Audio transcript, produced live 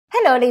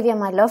Hello, Olivia,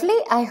 my lovely.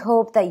 I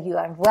hope that you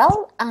are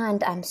well,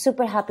 and I'm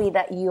super happy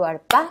that you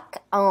are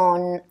back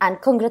on,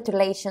 and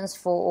congratulations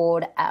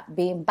for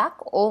being back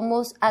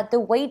almost at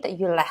the weight that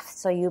you left.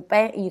 So you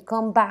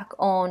come back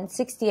on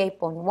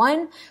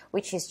 68.1,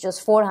 which is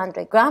just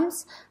 400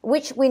 grams,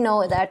 which we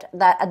know that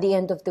at the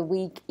end of the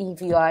week,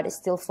 if you are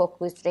still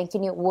focused,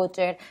 drinking your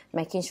water,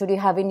 making sure you're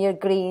having your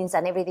greens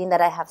and everything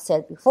that I have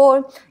said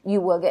before, you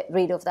will get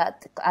rid of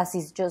that, as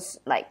it's just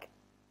like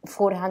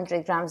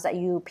 400 grams that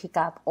you pick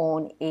up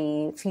on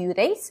a few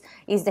days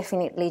is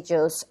definitely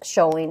just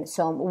showing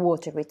some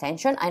water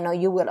retention. I know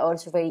you were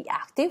also very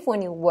active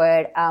when you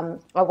were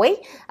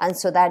away, and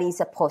so that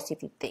is a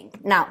positive thing.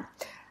 Now,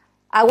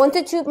 I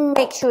wanted to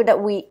make sure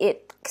that we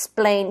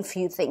explain a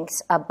few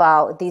things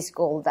about this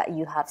goal that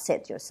you have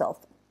set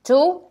yourself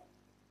to,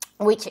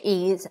 which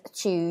is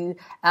to,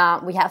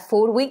 we have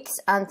 4 weeks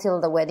until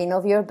the wedding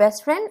of your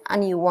best friend,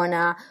 and you want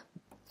to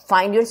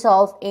find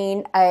yourself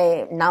in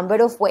a number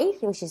of weight,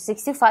 which is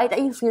 65, that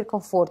you feel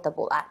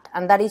comfortable at.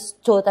 And that is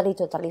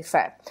totally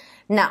fair.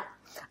 Now,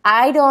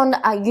 I don't,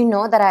 you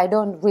know that I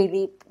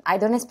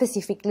don't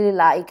specifically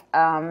like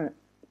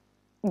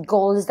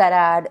goals that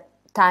are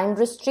time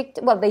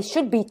restricted. Well, they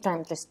should be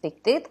time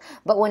restricted,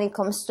 but when it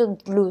comes to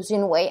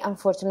losing weight,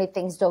 unfortunately,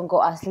 things don't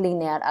go as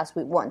linear as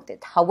we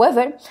wanted.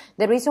 However,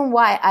 the reason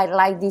why I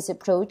like this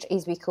approach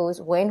is because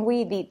when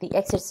we did the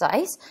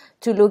exercise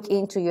to look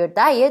into your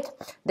diet,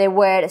 there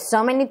were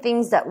so many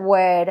things that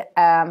were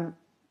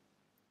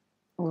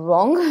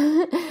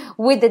wrong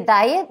with the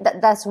diet.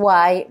 That's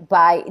why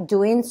by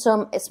doing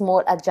some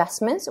small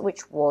adjustments,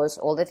 which was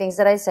all the things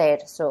that I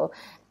said, so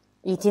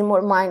eating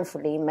more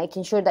mindfully,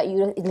 making sure that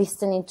you're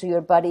listening to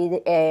your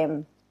body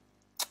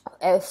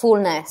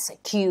fullness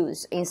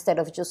cues instead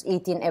of just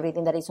eating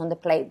everything that is on the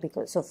plate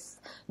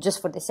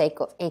just for the sake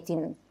of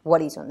eating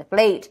what is on the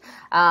plate.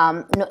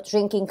 Not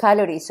drinking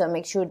calories, so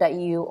make sure that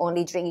you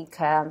only drink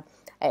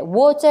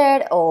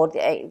water or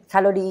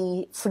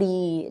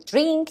calorie-free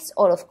drinks,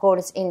 or of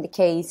course in the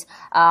case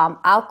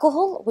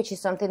alcohol, which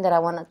is something that I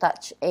want to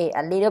touch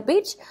a little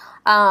bit.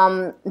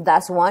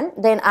 That's one.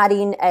 Then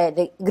adding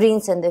the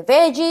greens and the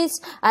veggies,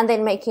 and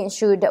then making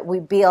sure that we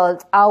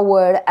build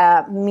our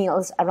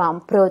meals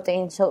around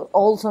protein. So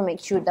also make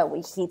sure that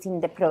we're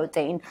hitting the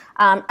protein.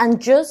 And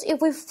just if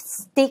we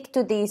stick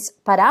to these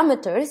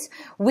parameters,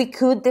 we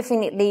could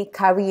definitely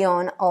carry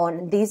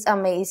on this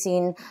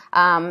amazing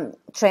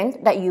trend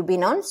that you've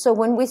been on. So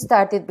when we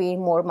started being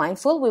more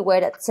mindful, we were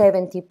at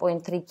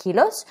 70.3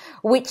 kilos,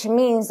 which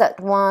means that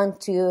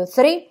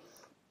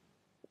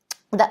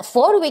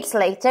 4 weeks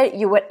later,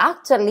 you were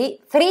actually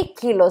 3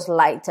 kilos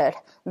lighter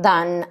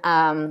than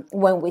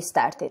when we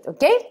started,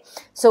 okay?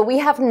 So we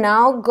have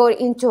now got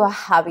into a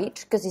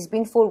habit, because it's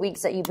been 4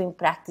 weeks that you've been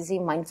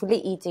practicing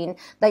mindfully eating,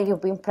 that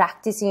you've been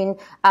practicing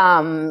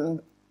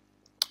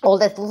all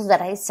the tools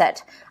that I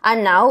said.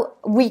 And now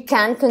we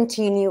can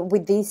continue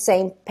with this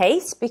same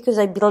pace, because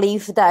I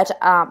believe that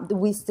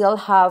we still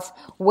have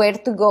where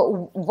to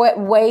go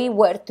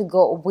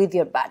with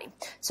your body.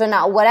 So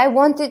now what I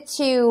wanted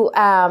to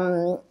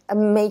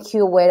make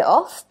you aware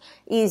of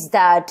is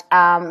that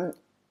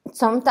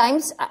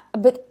sometimes,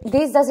 but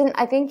this doesn't,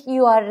 I think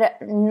you are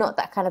not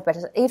that kind of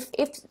person. If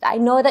I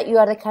know that you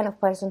are the kind of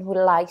person who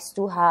likes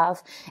to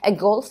have a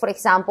goal, for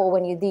example,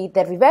 when you did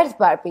the reverse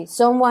burpee,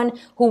 someone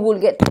who will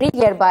get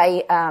triggered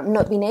by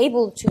not being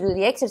able to do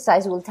the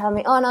exercise will tell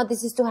me, oh no,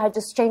 this is too hard,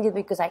 just change it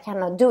because I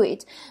cannot do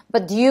it.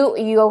 But you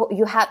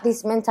have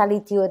this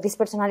mentality or this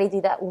personality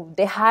that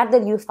the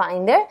harder you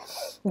find it,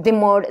 the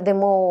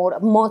more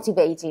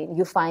motivating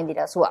you find it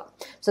as well.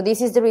 So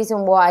this is the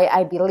reason why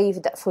I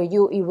believe that for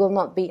you, it will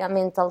not be a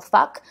mental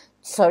fuck.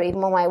 Sorry,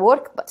 my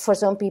work, but for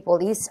some people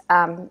is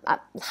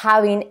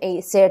having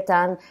a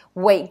certain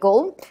weight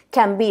goal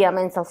can be a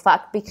mental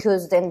fuck,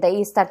 because then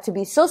they start to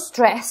be so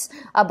stressed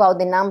about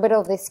the number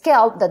of the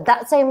scale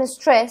that same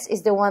stress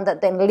is the one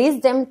that then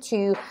leads them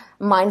to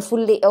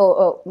mindfully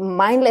or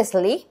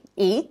mindlessly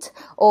eat,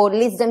 or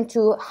leads them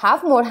to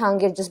have more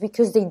hunger just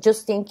because they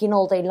just thinking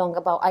all day long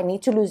about, I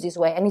need to lose this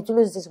weight, I need to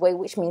lose this weight,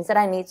 which means that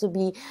I need to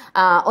be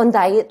on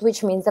diet,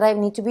 which means that I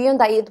need to be on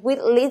diet, which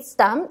leads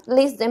them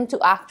to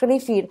actually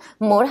feel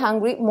more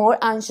hungry, more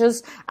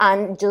anxious,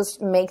 and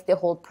just make the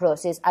whole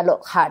process a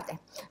lot harder.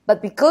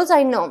 But because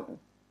I know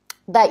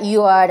that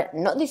you are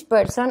not this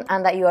person,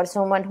 and that you are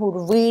someone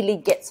who really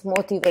gets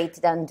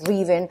motivated and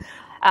driven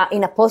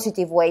in a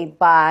positive way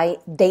by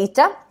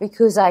data,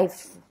 because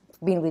I've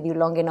been with you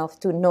long enough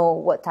to know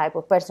what type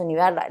of person you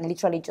are, like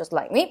literally just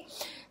like me.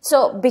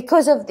 So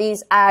because of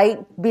this, I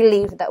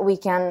believe that we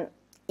can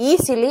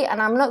easily,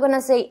 and I'm not going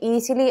to say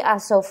easily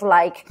as of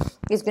like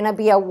it's going to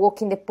be a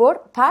walk in the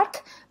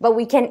park, but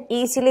we can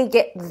easily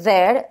get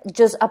there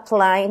just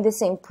applying the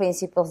same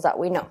principles that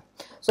we know.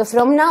 So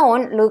from now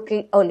on, look,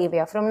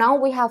 Olivia, from now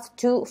we have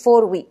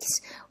 4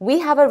 weeks. We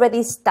have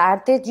already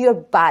started your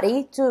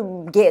body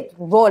to get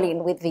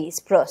rolling with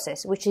this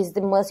process, which is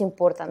the most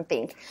important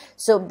thing.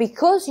 So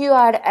because you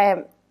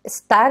are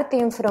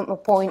starting from a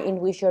point in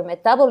which your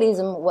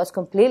metabolism was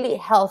completely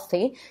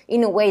healthy,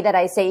 in a way that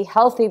I say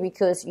healthy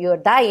because your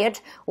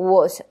diet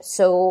was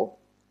so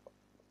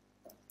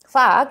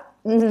fucked,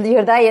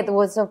 your diet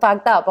was so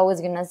fucked up, I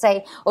was gonna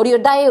say, or your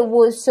diet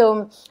was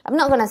so, I'm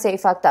not gonna say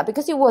fucked up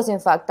because it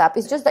wasn't fucked up,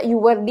 it's just that you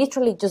were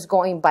literally just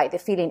going by the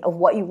feeling of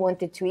what you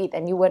wanted to eat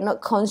and you were not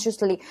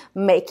consciously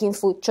making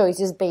food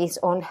choices based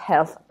on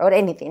health or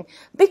anything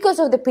because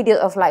of the period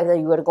of life that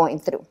you were going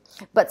through.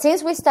 But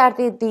since we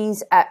started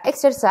this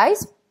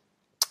exercise,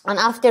 and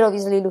after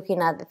obviously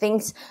looking at the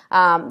things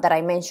that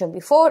I mentioned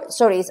before,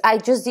 sorry, I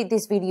just did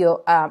this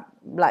video,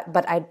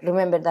 but I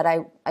remember that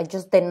I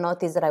just didn't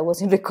notice that I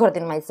wasn't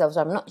recording myself, so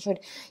I'm not sure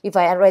if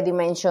I already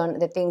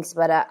mentioned the things,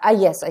 but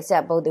yes, I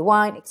said about the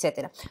wine,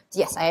 etc.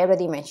 Yes, I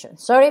already mentioned,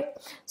 sorry.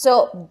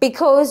 So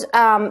because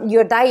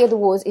your diet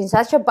was in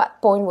such a bad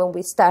point when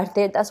we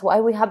started, that's why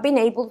we have been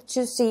able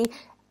to see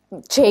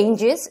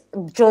changes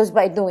just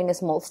by doing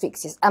small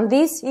fixes. And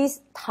this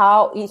is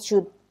how it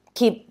should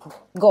keep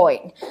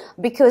going,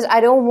 because I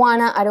don't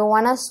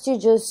want us to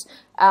just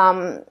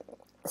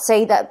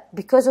say that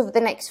because of the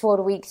next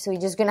 4 weeks we're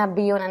just gonna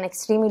be on an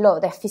extremely low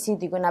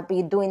deficit, you're gonna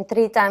be doing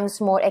 3 times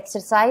more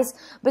exercise,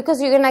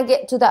 because you're gonna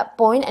get to that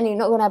point and you're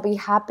not gonna be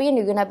happy and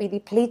you're gonna be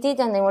depleted,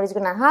 and then what is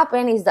gonna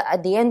happen is that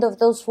at the end of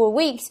those 4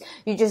 weeks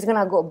you're just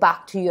gonna go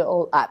back to your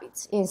old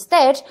habits.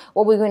 Instead,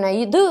 what we're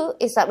gonna do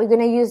is that we're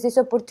gonna use this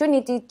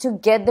opportunity to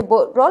get the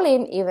boat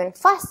rolling even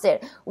faster,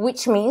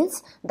 which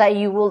means that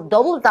you will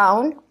double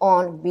down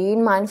on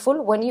being mindful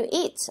when you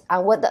eat.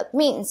 And what that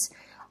means,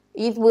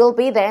 it will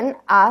be then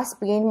us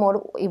being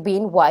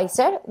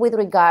wiser with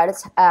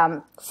regards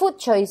food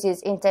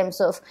choices, in terms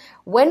of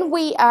when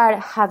we are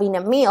having a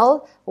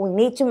meal, we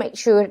need to make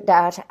sure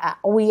that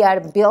we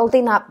are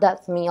building up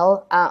that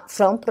meal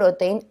from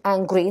protein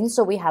and greens,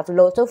 so we have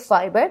lots of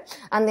fiber,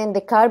 and then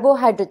the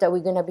carbohydrate that we're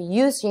going to be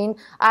using,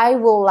 I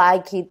will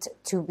like it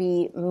to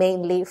be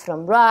mainly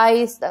from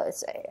rice,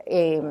 that's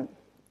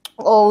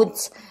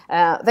oats,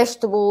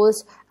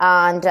 vegetables,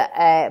 and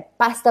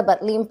pasta,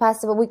 but lean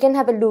pasta. But we can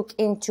have a look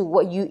into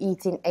what you're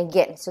eating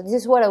again. So this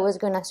is what I was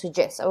going to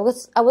suggest. I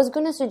was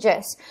going to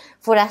suggest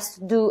for us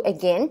to do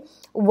again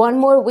 1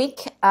 more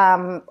week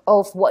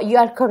of what you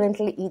are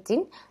currently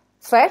eating.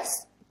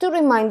 First, to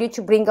remind you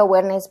to bring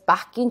awareness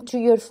back into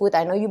your food.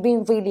 I know you've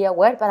been really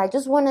aware, but I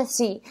just want to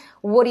see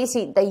what is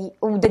it,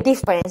 the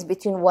difference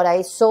between what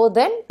I saw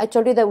then. I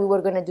told you that we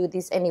were going to do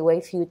this anyway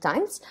a few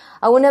times.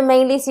 I want to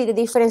mainly see the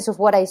difference of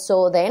what I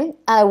saw then, and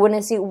I want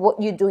to see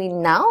what you're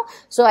doing now,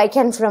 so I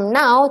can from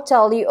now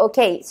tell you,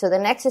 okay, so the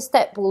next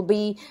step will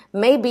be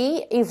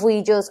maybe if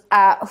we just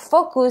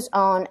focus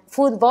on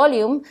food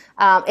volume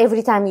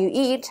every time you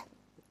eat,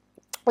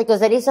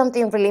 because there is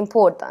something really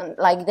important.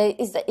 Like there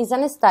is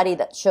a study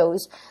that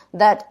shows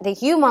that the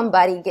human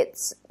body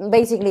gets,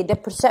 basically the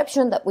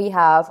perception that we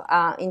have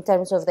in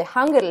terms of the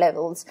hunger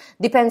levels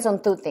depends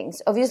on 2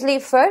 things. Obviously,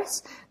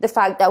 first, the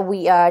fact that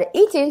we are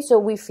eating, so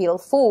we feel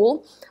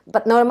full,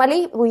 but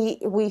normally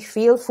we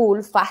feel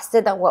full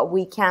faster than what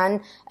we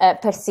can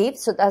perceive.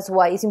 So that's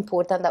why it's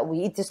important that we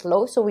eat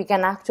slow, so we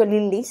can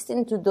actually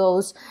listen to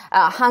those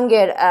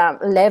hunger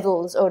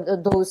levels or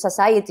those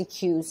satiety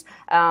cues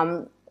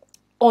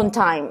on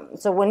time.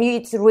 So when you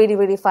eat really,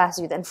 really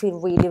fast, you then feel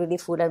really, really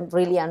full and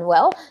really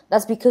unwell.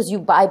 That's because you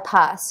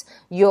bypass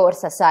your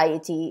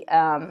satiety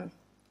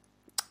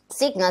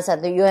signals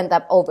and you end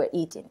up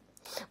overeating.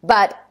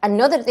 But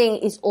another thing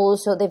is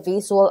also the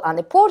visual and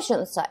the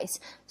portion size.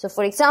 So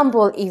for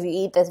example, if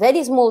you eat a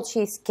very small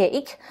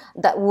cheesecake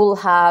that will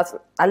have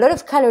a lot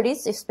of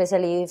calories,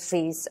 especially if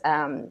it's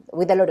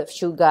with a lot of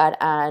sugar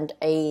and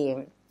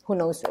who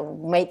knows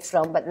made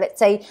from, but let's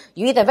say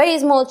you eat a very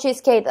small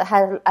cheesecake that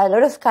has a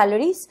lot of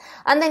calories,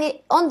 and then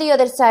on the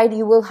other side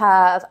you will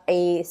have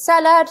a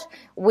salad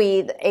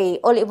with a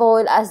olive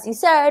oil as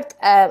dessert,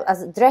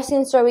 as a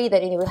dressing, sorry,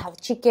 then you will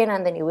have chicken,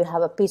 and then you will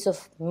have a piece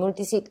of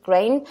multi-seed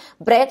grain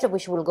bread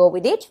which will go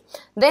with it.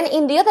 Then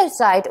in the other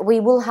side we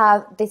will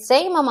have the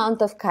same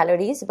amount of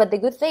calories, but the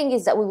good thing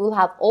is that we will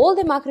have all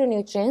the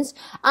macronutrients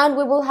and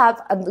we will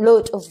have a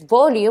lot of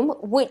volume,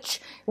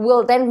 which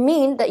will then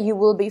mean that you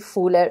will be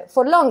fuller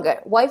for longer.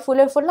 Why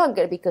fuller for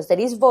longer? Because there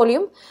is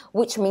volume,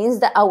 which means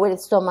that our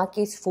stomach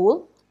is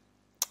full.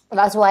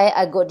 That's why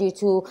I got you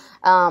to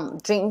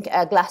drink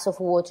a glass of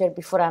water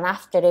before and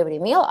after every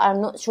meal.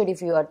 I'm not sure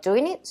if you are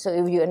doing it. So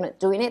if you are not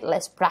doing it,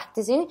 let's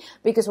practice it.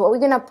 Because what we're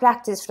going to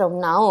practice from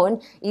now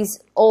on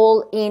is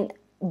all in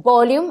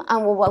volume.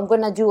 And what I'm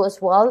going to do as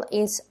well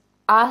is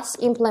us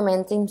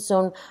implementing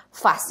some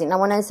fasting. Now,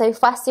 when I say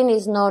fasting,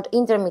 is not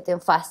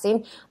intermittent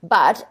fasting,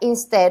 but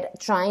instead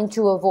trying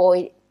to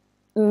avoid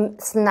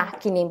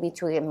snacking in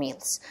between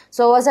meals.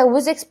 So as I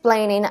was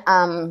explaining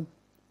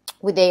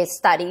with the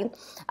study,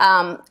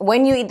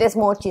 when you eat the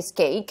small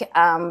cheesecake,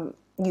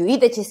 you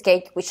eat the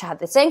cheesecake, which have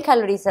the same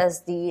calories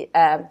as the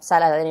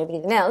salad and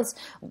everything else,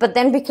 but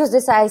then because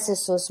the size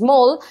is so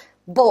small,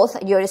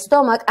 both your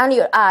stomach and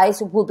your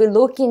eyes will be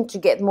looking to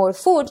get more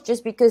food,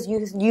 just because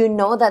you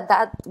know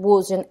that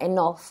wasn't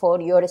enough for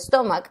your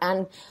stomach,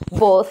 and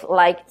both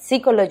like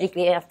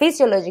psychologically and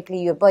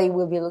physiologically your body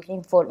will be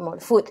looking for more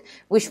food,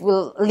 which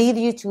will lead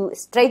you to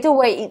straight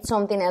away eat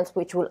something else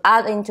which will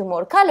add into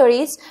more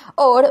calories,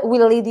 or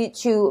will lead you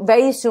to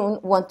very soon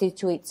wanting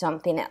to eat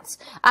something else,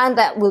 and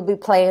that will be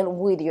playing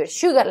with your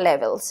sugar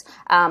levels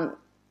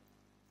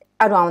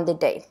around the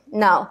day.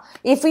 Now,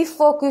 if we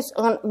focus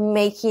on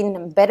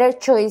making better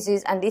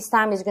choices, and this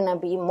time is going to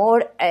be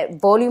more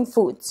volume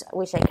foods,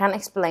 which I can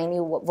explain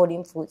you what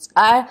volume foods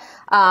are.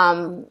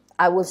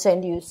 I will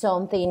send you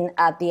something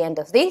at the end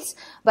of this,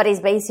 but it's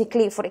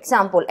basically, for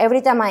example, every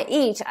time I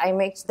eat,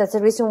 that's the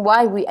reason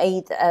why we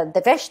eat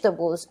the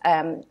vegetables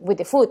with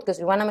the food, because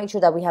we want to make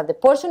sure that we have the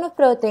portion of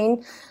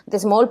protein, the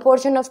small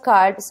portion of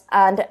carbs,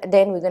 and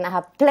then we're going to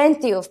have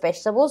plenty of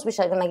vegetables, which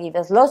are going to give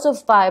us lots of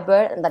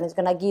fiber, and that is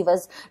going to give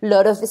us a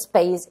lot of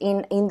space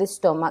in the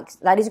stomach.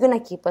 That is going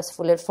to keep us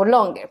fuller for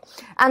longer.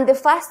 And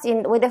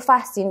with the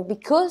fasting,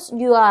 because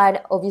you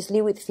are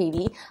obviously with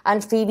Phoebe,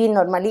 and Phoebe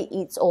normally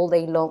eats all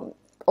day long,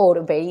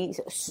 or very,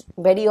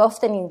 very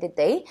often in the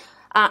day,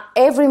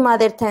 every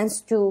mother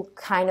tends to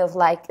kind of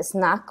like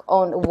snack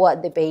on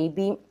what the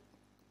baby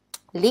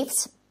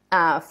leaves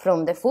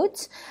from the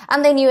foods,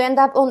 and then you end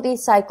up on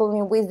this cycle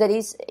in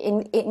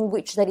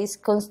which there is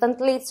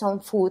constantly some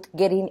food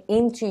getting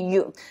into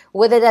you,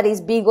 whether that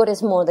is big or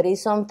small. There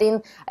is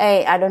something,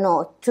 I don't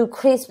know, too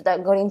crisp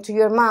that got into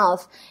your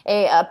mouth,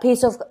 a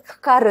piece of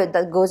carrot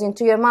that goes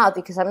into your mouth,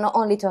 because I'm not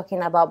only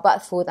talking about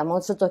bad food, I'm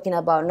also talking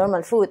about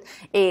normal food,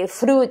 a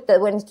fruit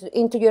that went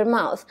into your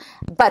mouth.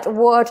 But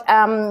what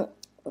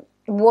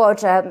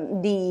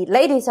the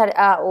ladies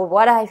are, or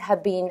what I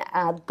have been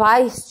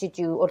advised to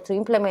do or to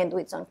implement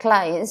with some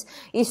clients,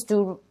 is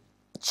to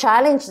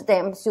challenge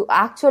them to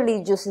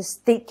actually just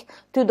stick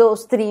to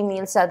those 3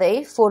 meals a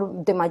day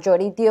for the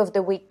majority of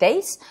the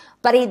weekdays.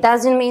 But it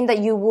doesn't mean that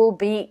you will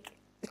be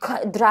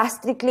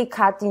drastically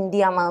cutting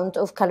the amount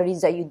of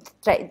calories that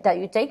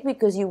you take,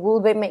 because you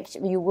will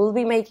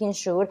be making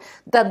sure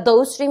that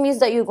those 3 meals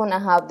that you're gonna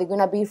have, they're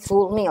gonna be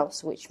full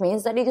meals, which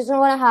means that it is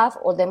gonna have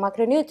all the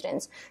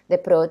macronutrients, the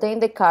protein,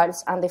 the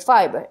carbs, and the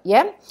fiber.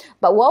 Yeah.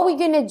 But what we're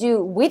gonna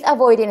do with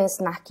avoiding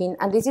snacking,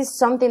 and this is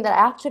something that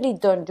I actually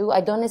don't do.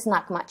 I don't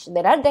snack much.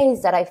 There are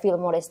days that I feel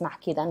more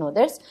snacky than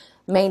others,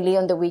 mainly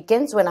on the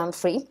weekends when I'm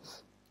free.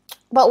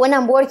 But when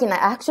I'm working, I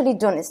actually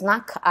don't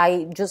snack.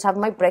 I just have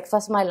my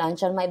breakfast, my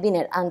lunch, and my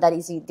dinner, and that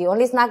is it. The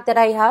only snack that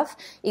I have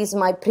is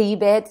my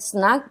pre-bed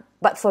snack.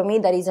 But for me,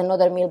 that is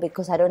another meal,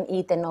 because I don't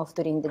eat enough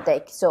during the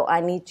day. So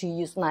I need to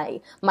use my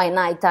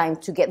nighttime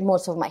to get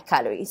most of my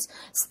calories.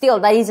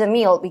 Still, that is a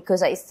meal,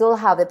 because I still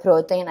have the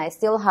protein, I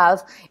still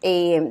have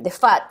the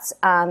fats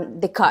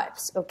and the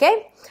carbs,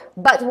 okay?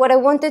 But what I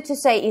wanted to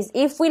say is,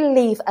 if we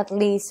leave at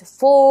least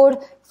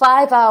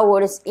 4-5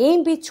 hours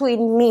in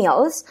between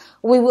meals,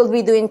 we will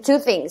be doing 2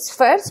 things.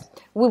 First,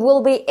 we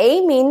will be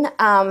aiming,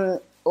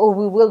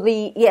 we will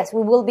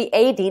be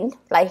aiding,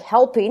 like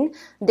helping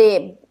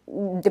the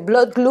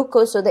blood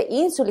glucose, so the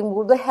insulin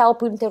will be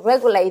helping to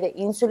regulate the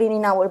insulin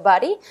in our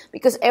body,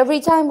 because every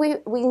time we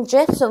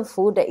ingest some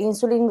food, the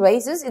insulin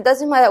raises. It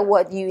doesn't matter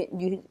what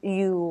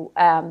you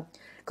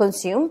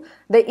consume,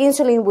 the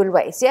insulin will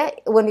raise. Yeah,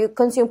 when you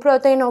consume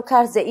protein or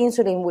carbs, the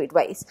insulin will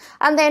raise,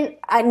 and then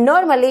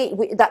normally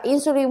the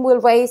insulin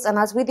will raise, and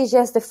as we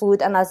digest the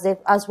food, and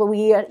as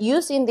we are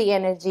using the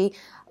energy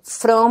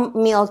from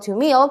meal to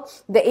meal,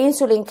 the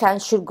insulin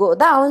should go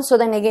down. So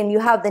then again, you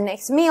have the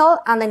next meal,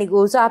 and then it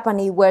goes up and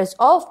it wears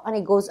off, and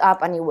it goes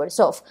up and it wears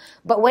off.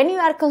 But when you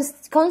are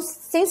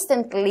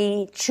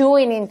consistently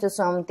chewing into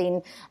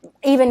something,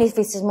 even if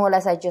it's small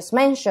as I just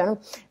mentioned,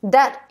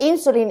 that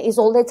insulin is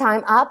all the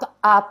time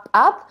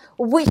up,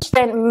 which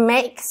then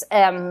makes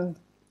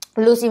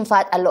losing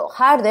fat a lot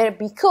harder,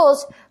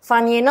 because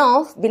funny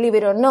enough, believe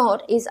it or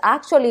not, is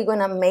actually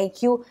gonna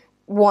make you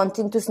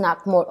wanting to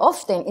snack more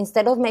often.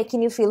 Instead of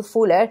making you feel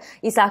fuller,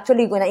 it's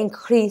actually going to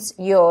increase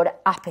your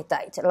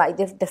appetite. Like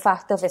the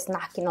fact of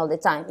snacking all the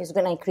time is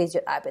going to increase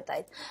your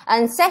appetite.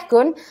 And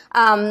second,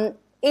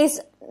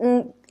 is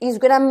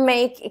going to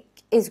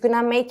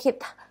make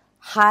it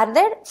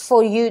harder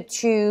for you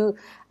to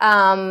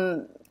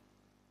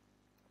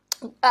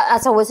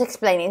as I was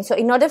explaining. So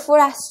in order for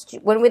us to,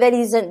 when there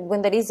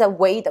is a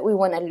weight that we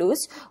want to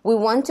lose, we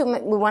want to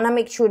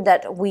make sure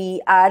that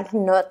we are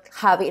not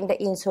having the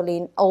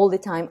insulin all the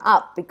time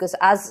up, because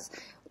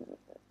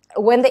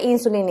when the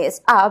insulin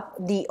is up,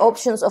 the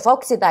options of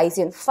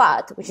oxidizing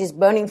fat, which is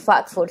burning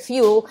fat for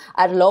fuel,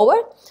 are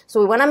lower. So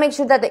we want to make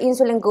sure that the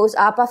insulin goes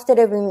up after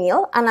every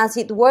meal, and as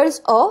it wears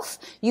off,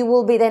 you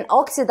will be then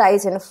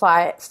oxidizing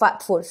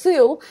fat for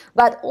fuel.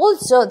 But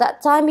also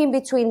that time in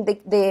between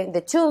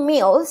the 2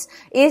 meals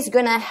is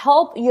going to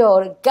help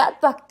your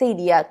gut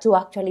bacteria to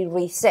actually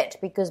reset,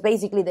 because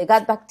basically for the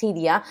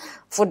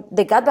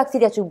gut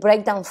bacteria to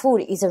break down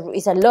food is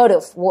a lot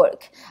of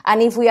work.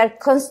 And if we are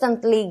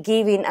constantly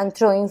giving and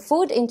throwing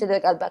food into the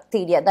gut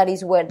bacteria. That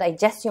is where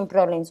digestion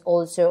problems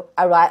also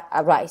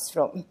arise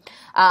from.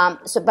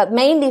 But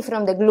mainly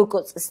from the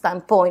glucose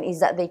standpoint is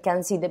that they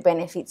can see the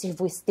benefits if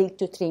we stick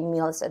to 3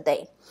 meals a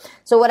day.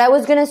 So what I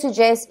was going to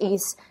suggest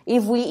is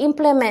if we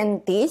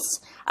implement this,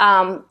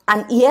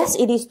 and yes,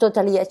 it is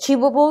totally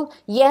achievable.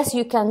 Yes,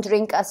 you can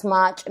drink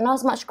not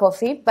as much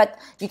coffee, but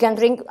you can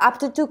drink up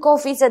to 2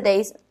 coffees a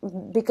day.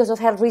 Because of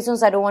health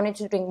reasons, I don't want you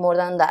to drink more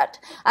than that.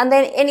 And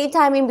then any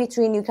time in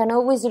between, you can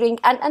always drink,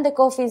 and the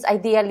coffees,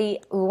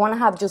 ideally, we want to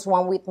have just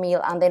one with meal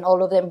and then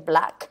all of them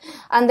black.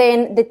 And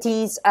then the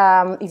teas,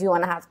 if you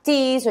want to have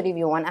teas or if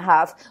you want to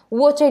have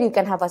water, you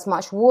can have as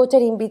much water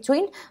in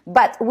between,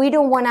 but we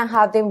don't want to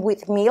have them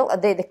with meal,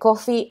 the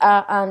coffee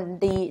and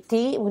the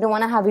tea. We don't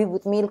want to have it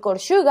with milk or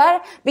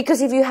sugar,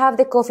 because if you have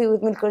the coffee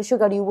with milk or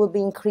sugar, you will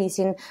be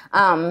increasing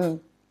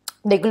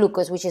the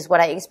glucose, which is what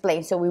I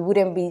explained. So we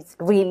wouldn't be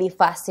really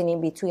fasting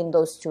in between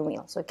those 2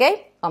 meals,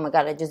 okay? Oh my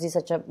God, I just did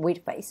such a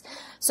weird face.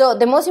 So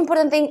the most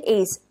important thing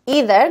is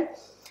either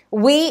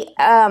we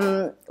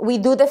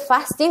do the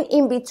fasting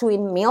in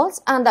between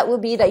meals, and that will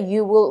be that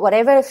you will,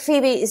 whatever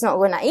Phoebe is not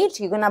going to eat,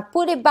 you're going to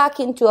put it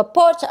back into a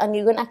pot and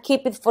you're going to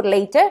keep it for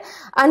later,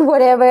 and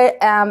whatever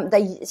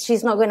that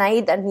she's not going to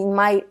eat and it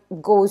might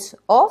go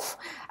off,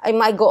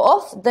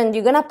 then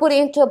you're going to put it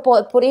into a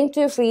pot, put it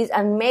into a freeze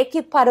and make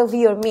it part of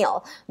your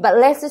meal. But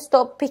let's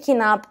stop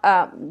picking up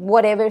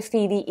whatever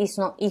Phoebe is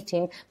not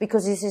eating,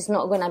 because this is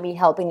not going to be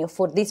helping you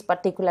for this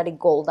particular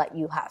goal that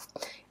you have.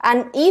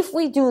 And if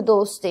we do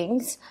those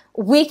things,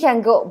 we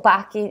can go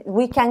back in,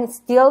 we can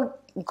still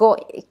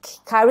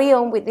carry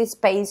on with this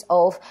pace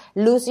of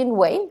losing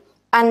weight.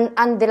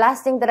 And the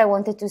last thing that I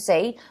wanted to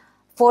say,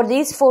 for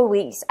these 4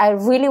 weeks, I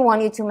really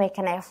want you to make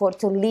an effort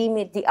to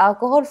limit the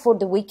alcohol for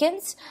the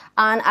weekends.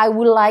 And I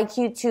would like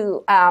you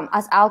to,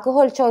 as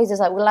alcohol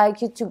choices, I would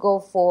like you to go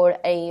for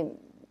a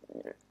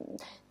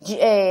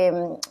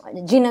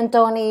gin and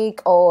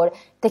tonic or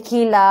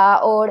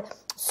tequila, or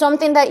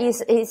something that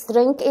is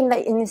drink in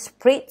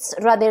spritz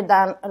rather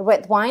than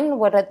red wine.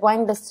 With red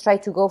wine, let's try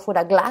to go for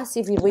a glass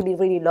if you really,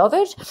 really love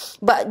it.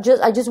 But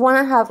I just want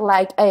to have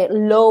like a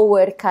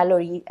lower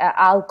calorie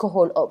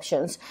alcohol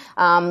options.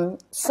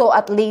 So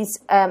at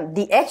least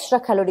the extra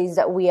calories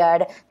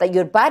that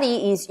your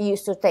body is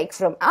used to take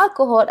from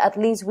alcohol, at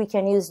least we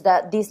can use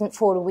that these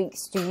 4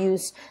 weeks to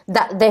use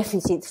that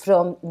deficit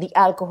from the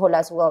alcohol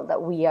as well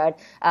that we are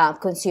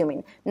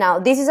consuming. Now,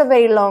 this is a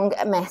very long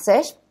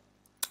message.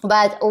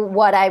 But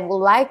what I would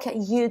like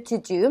you to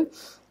do,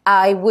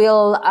 I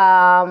will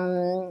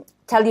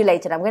tell you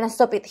later. I'm going to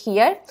stop it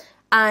here.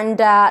 And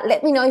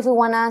let me know if you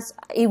want us.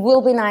 It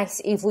will be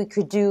nice if we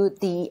could do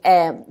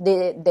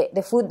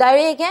the food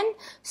diary again,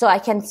 so I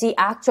can see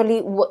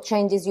actually what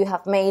changes you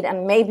have made,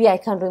 and maybe I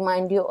can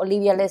remind you,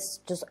 Olivia, let's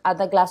just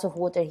add a glass of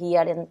water here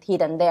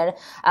and there.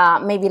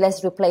 Maybe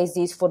let's replace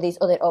this for this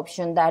other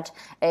option that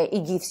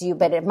it gives you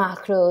better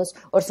macros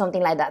or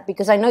something like that.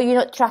 Because I know you're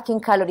not tracking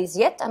calories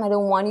yet, and I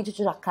don't want you to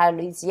track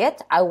calories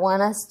yet. I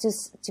want us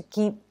to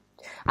keep.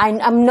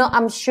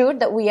 I'm sure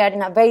that we are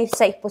in a very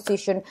safe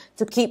position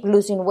to keep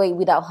losing weight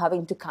without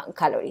having to count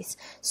calories.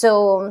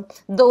 So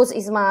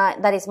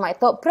that is my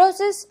thought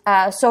process.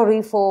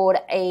 Sorry for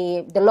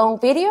the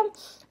long video,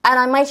 and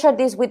I might share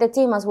this with the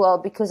team as well,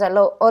 because a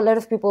lot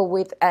of people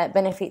would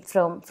benefit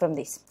from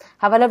this.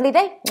 Have a lovely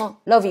day.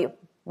 Love you.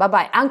 Bye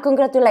bye, and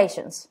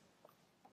congratulations.